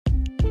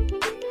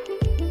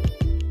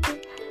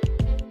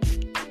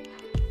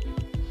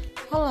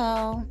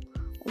Hello,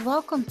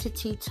 welcome to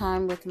Tea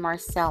Time with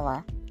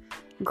Marcella.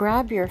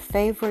 Grab your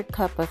favorite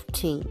cup of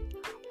tea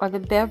or the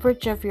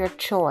beverage of your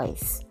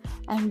choice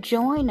and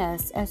join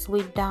us as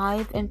we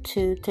dive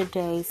into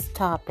today's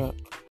topic.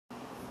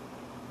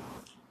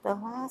 The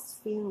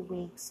last few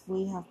weeks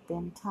we have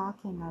been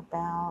talking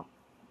about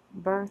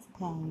birth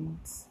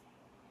pains,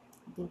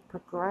 the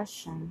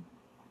progression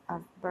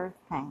of birth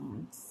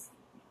pains.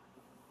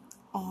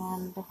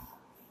 And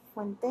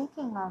when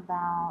thinking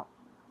about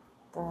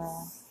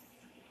the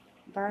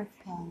birth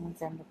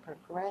pains and the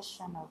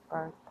progression of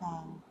birth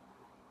pain,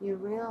 you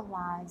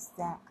realize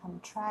that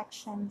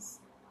contractions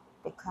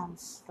become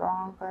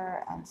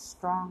stronger and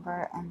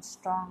stronger and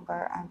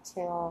stronger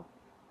until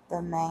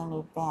the main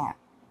event.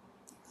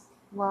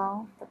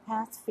 Well, the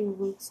past few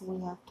weeks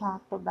we have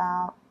talked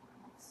about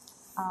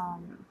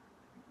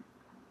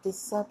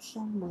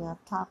deception, we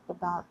have talked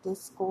about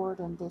discord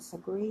and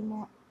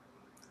disagreement,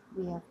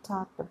 we have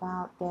talked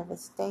about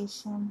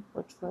devastation,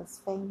 which was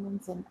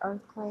famines and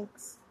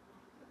earthquakes,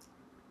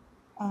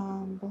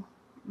 and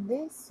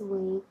this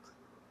week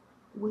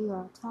we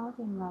are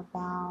talking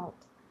about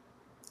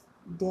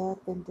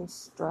death and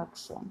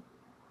destruction.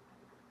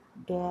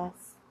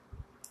 Death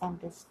and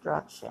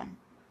destruction.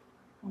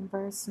 In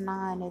verse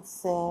 9 it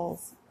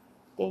says,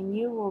 "Then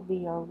you will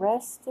be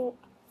arrested,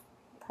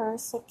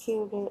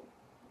 persecuted,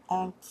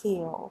 and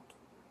killed.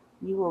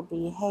 You will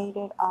be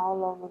hated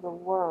all over the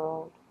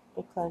world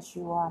because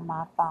you are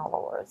my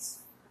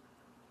followers."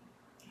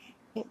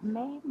 It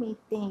made me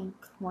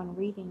think, when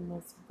reading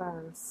this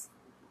verse,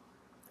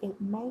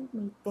 it made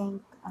me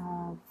think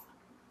of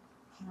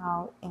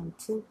how in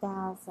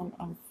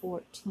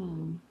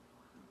 2014,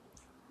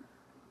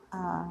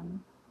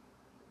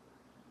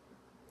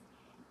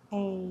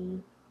 a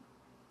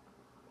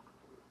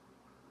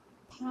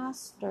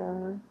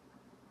pastor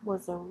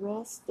was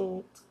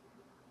arrested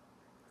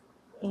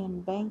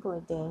in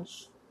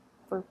Bangladesh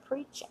for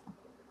preaching.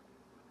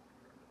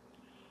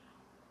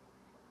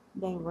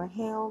 They were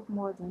held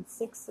more than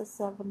 6 or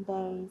 7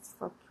 days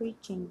for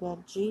preaching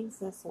that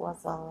Jesus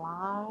was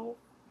alive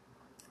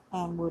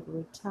and would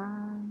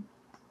return,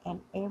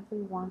 and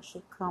everyone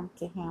should come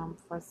to him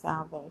for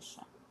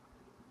salvation.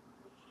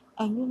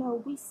 And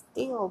we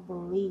still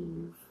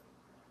believe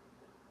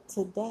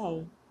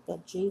today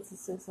that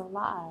Jesus is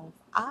alive.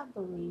 I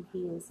believe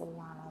he is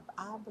alive.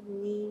 I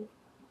believe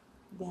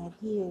that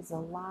he is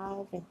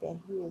alive and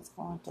that he is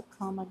going to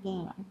come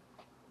again.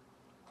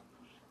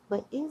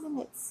 But isn't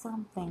it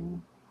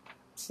something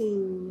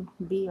to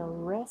be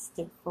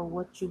arrested for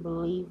what you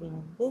believe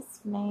in?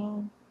 This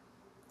man,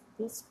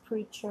 this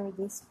preacher,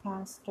 this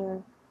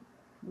pastor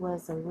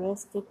was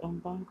arrested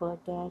in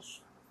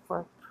Bangladesh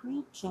for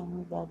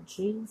preaching that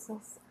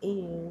Jesus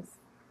is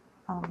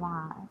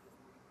alive.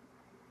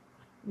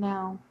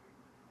 Now,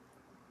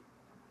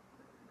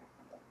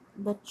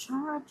 the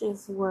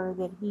charges were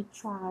that he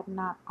tried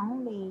not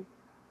only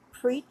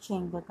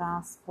preaching the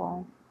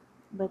gospel,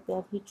 but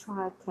that he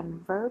tried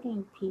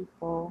converting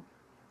people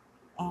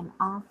and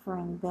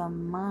offering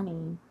them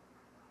money,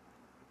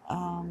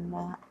 and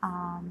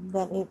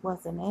that it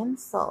was an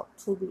insult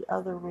to the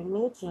other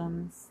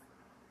religions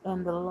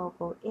in the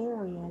local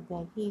area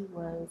that he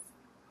was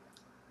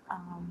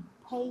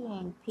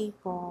paying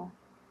people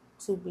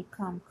to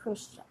become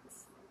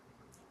Christians.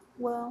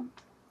 Well,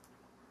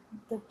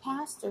 the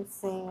pastor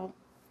said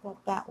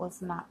that that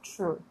was not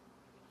true.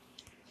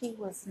 He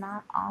was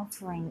not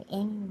offering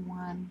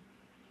anyone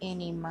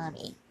any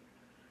money.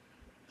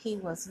 He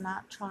was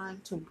not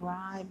trying to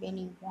bribe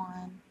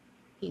anyone.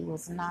 He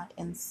was not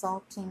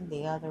insulting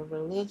the other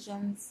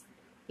religions.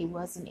 He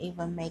wasn't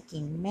even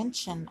making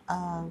mention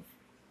of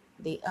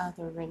the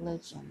other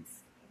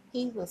religions.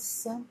 He was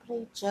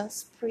simply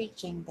just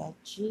preaching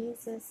that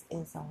Jesus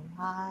is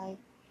alive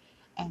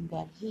and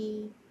that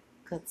he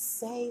could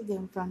save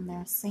them from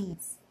their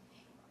sins.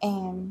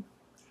 And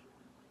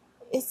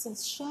it's a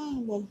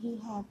shame that he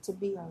had to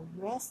be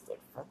arrested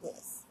for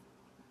this,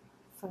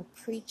 for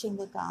preaching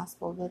the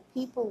gospel, that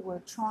people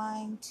were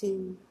trying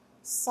to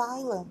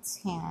silence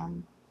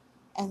him,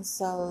 and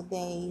so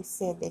they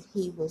said that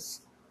he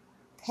was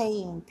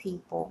paying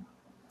people.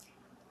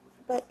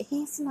 But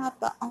he's not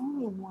the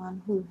only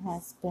one who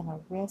has been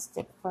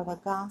arrested for the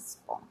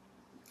gospel.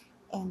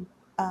 In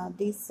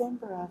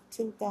December of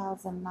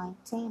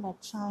 2019, a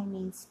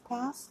Chinese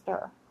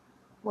pastor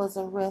was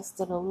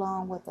arrested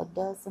along with a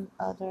dozen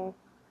other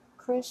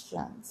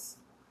Christians.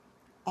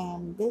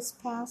 And this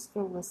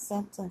pastor was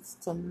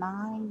sentenced to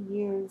 9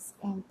 years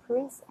in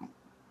prison.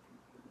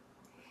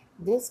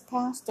 This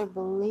pastor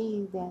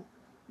believed that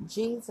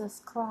Jesus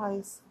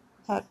Christ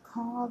had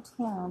called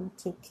him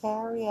to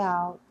carry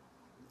out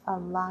a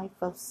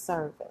life of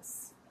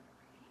service.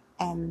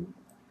 And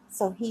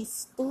so he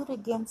stood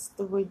against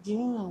the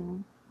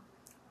regime,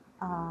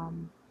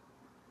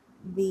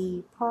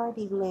 the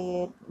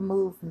party-led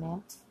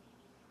movement.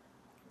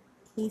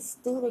 He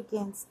stood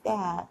against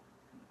that,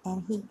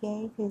 and he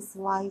gave his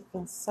life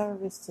in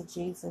service to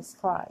Jesus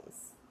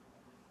Christ.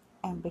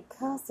 And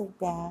because of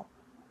that,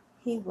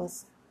 he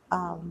was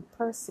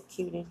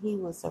persecuted. He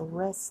was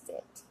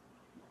arrested.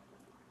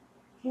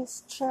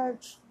 his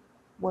church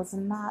was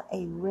not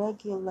a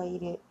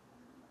regulated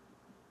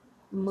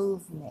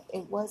movement.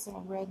 It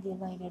wasn't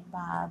regulated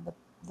by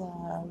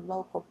the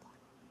local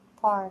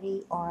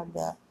party or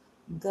the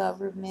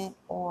government,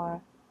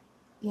 or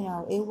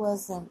it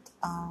wasn't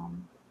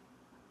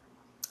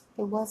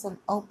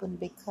open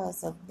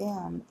because of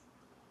them.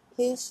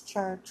 His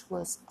church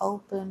was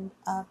opened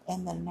up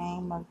in the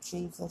name of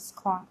Jesus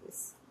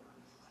Christ.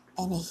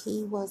 And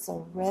he was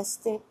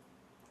arrested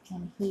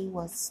and he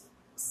was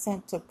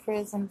sent to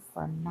prison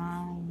for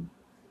 9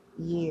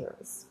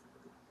 years.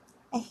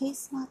 And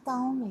he's not the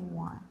only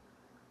one.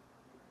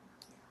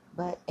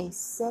 But a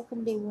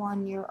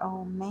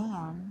 71-year-old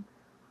man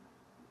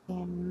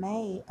in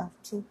May of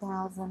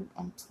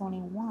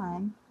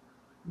 2021,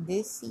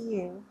 this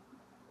year,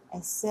 a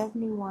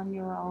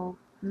 71-year-old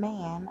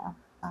man,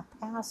 a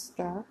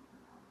pastor,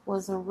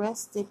 was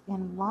arrested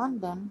in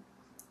London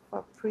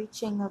for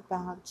preaching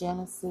about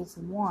Genesis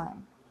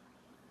 1.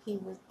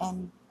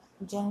 And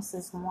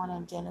Genesis 1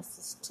 and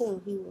Genesis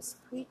 2. He was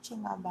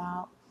preaching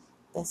about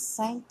the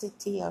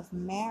sanctity of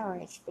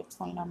marriage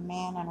between a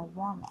man and a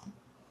woman.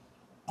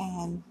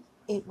 And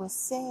it was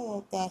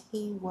said that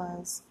he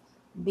was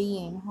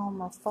being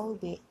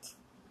homophobic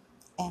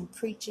and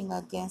preaching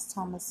against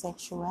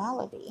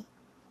homosexuality,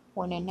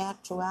 when in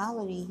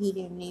actuality he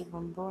didn't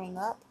even bring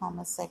up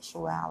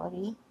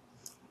homosexuality.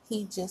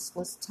 He just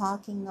was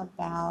talking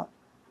about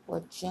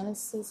what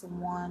Genesis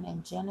 1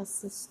 and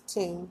Genesis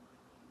 2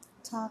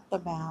 talked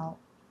about,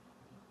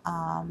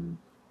 and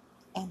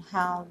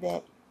how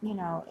that,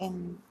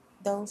 in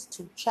those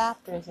 2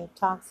 chapters it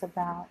talks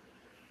about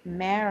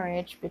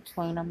marriage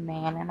between a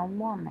man and a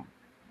woman.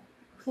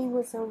 He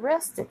was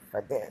arrested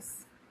for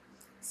this.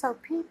 So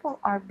people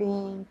are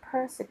being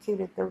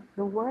persecuted.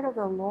 The word of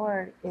the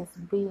Lord is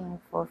being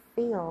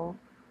fulfilled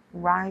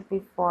right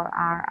before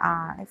our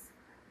eyes.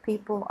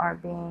 People are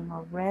being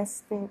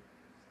arrested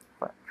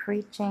for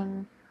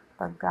preaching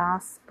the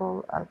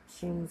gospel of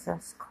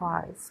Jesus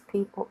Christ.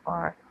 People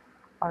are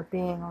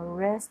being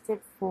arrested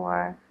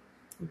for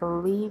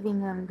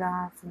believing in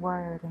God's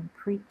word and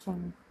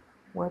preaching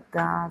what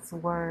God's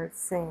word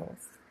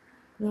says.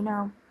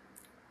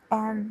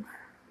 And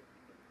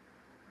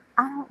I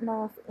don't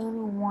know if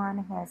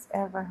anyone has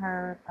ever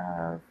heard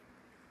of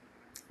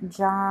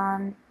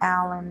John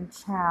Allen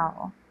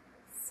Chau,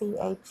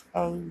 Chau,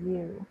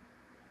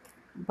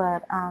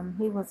 but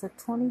he was a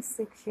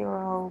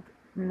 26-year-old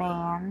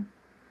man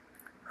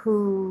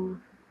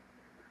who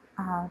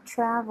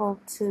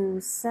traveled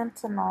to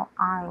Sentinel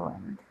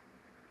Island.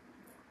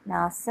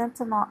 Now,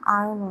 Sentinel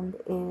Island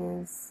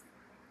is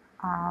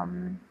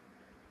an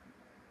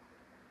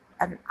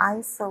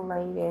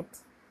isolated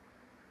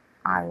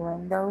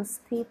island. Those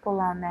people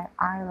on that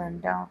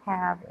island don't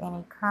have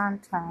any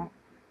contact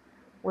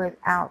with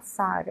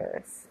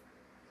outsiders,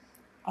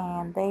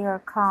 and they are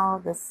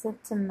called the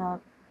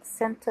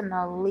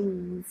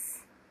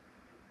Sentinelese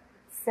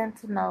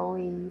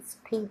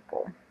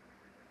people.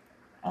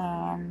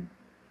 And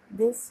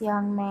this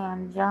young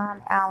man,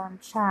 John Allen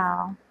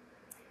Chau,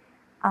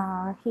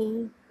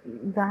 he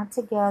got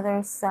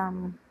together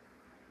some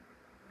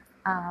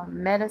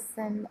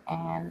medicine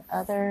and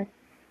other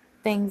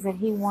things that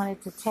he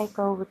wanted to take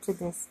over to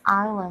this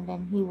island,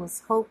 and he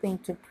was hoping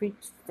to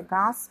preach the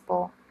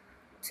gospel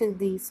to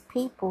these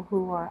people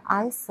who are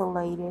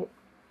isolated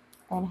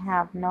and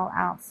have no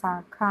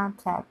outside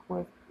contact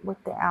with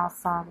the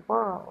outside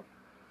world.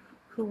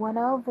 He went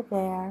over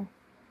there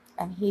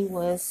and he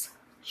was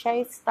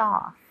chased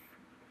off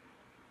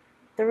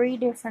 3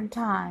 different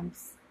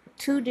times.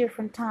 2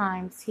 different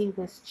times he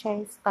was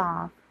chased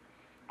off,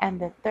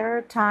 and the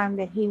 3rd time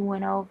that he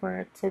went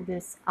over to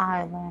this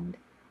island,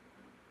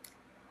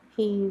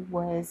 he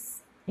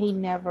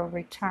never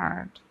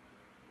returned.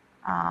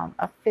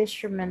 A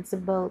fisherman's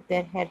boat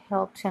that had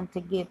helped him to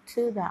get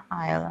to the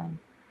island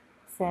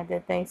said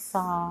that they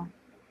saw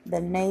the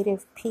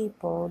native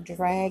people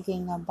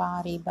dragging a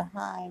body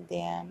behind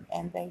them,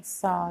 and they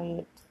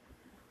saw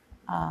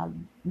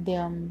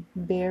them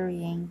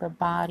burying the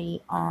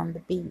body on the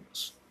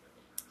beach.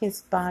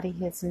 His body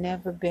has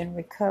never been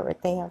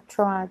recovered. They have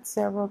tried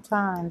several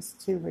times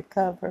to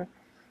recover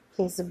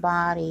his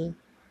body,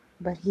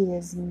 but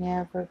his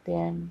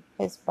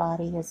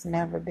body has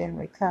never been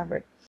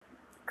recovered.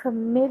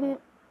 Committed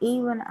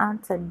even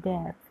unto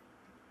death.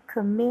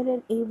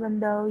 Committed even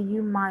though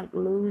you might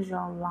lose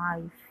your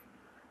life.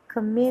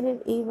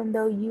 Committed even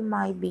though you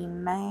might be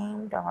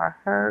maimed or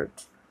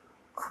hurt,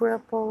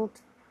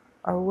 crippled,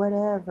 or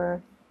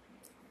whatever.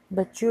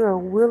 But you are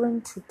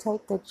willing to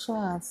take the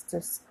chance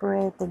to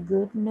spread the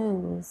good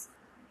news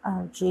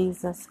of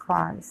Jesus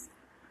Christ.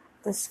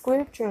 The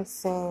scripture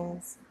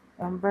says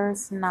in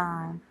verse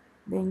 9,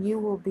 then you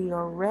will be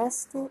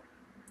arrested,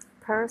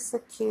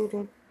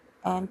 persecuted,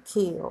 and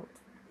killed.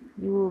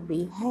 You will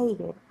be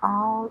hated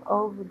all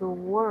over the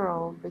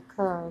world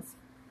because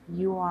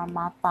you are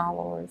my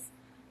followers.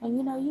 And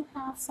you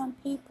have some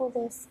people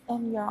that's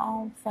in your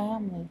own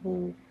family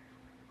who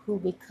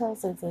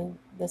because of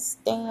the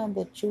stand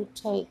that you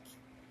take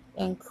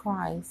in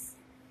Christ,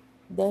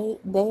 they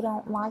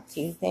don't like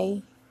you.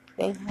 They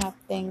they have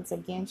things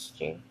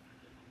against you.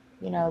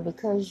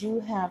 Because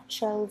you have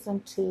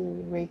chosen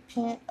to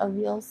repent of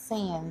your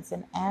sins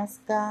and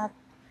ask God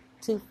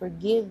to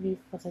forgive you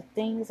for the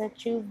things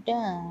that you've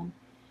done,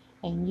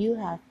 and you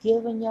have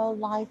given your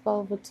life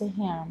over to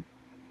Him.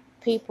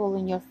 People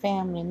in your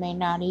family may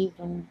not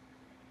even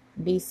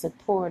be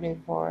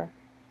supportive or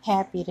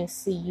happy to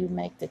see you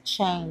make the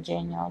change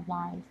in your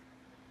life.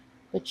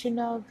 But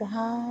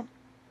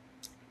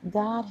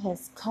God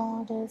has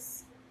called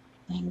us,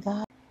 and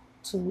God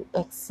to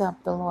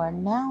accept the Lord.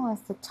 Now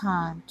is the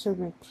time to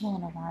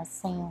repent of our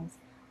sins.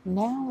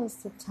 Now is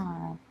the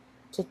time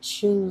to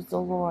choose the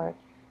Lord.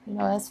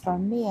 As for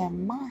me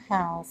and my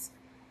house,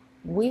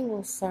 we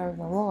will serve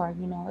the Lord.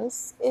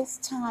 It's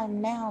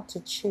time now to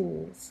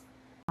choose.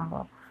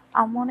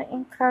 I want to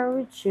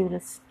encourage you to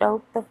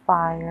stoke the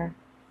fire.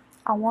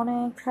 I want to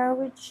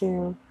encourage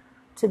you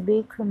to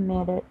be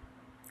committed.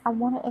 I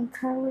want to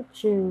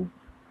encourage you,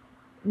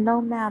 no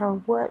matter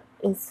what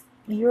is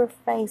you're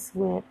faced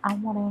with, I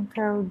want to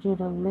encourage you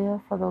to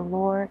live for the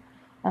Lord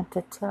and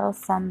to tell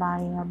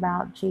somebody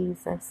about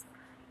Jesus.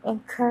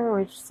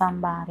 Encourage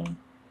somebody,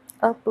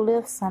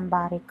 uplift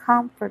somebody,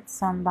 comfort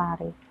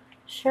somebody,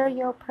 share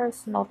your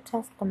personal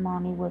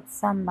testimony with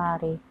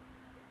somebody.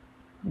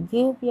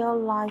 Give your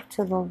life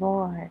to the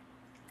Lord.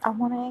 I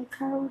want to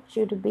encourage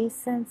you to be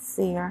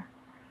sincere.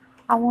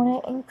 I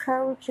want to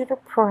encourage you to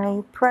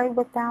pray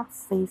without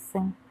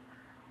ceasing.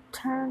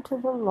 Turn to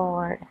the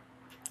Lord.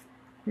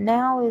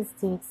 Now is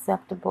the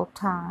acceptable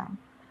time.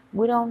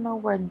 We don't know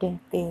where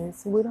death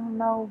is. We don't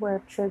know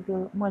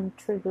when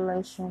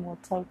tribulation will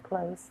take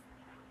place.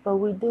 But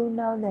we do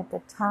know that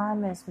the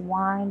time is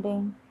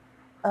winding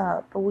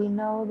up. We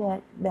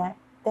know that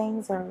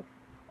things are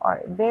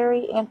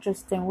very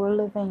interesting. We're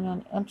living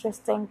in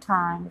interesting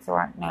times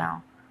right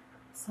now.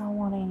 So I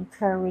want to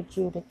encourage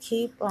you to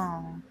keep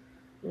on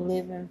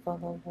living for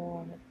the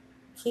Lord.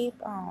 Keep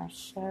on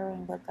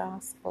sharing the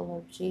gospel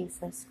of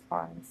Jesus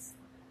Christ.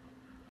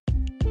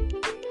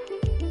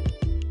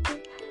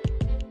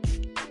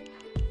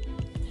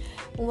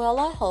 Well,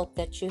 I hope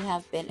that you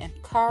have been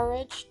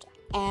encouraged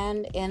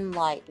and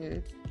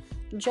enlightened.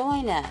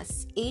 Join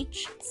us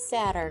each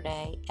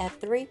Saturday at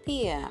 3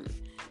 p.m.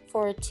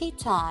 for a tea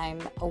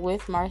time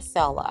with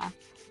Marcella.